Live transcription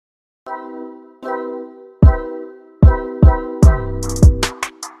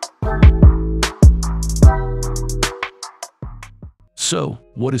So,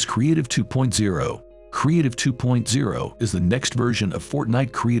 what is Creative 2.0? Creative 2.0 is the next version of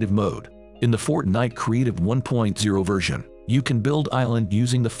Fortnite Creative Mode. In the Fortnite Creative 1.0 version, you can build island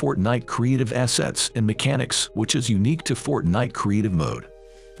using the Fortnite Creative assets and mechanics, which is unique to Fortnite Creative Mode.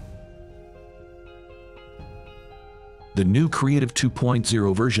 The new Creative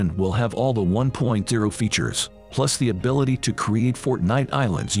 2.0 version will have all the 1.0 features, plus the ability to create Fortnite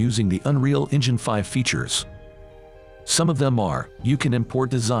islands using the Unreal Engine 5 features. Some of them are, you can import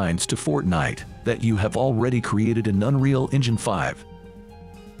designs to Fortnite that you have already created in Unreal Engine 5.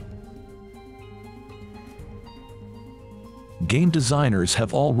 Game designers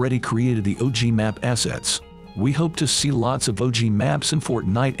have already created the OG map assets. We hope to see lots of OG maps in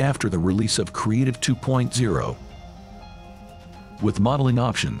Fortnite after the release of Creative 2.0. With modeling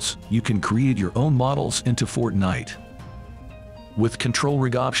options, you can create your own models into Fortnite. With control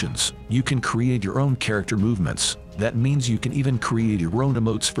rig options, you can create your own character movements. That means you can even create your own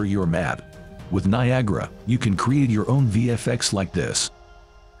emotes for your map. With Niagara, you can create your own VFX like this.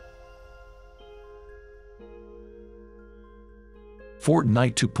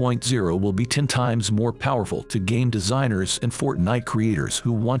 Fortnite 2.0 will be 10 times more powerful to game designers and Fortnite creators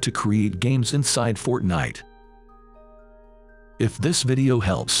who want to create games inside Fortnite. If this video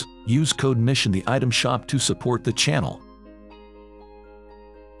helps, use code MISSION the item shop to support the channel.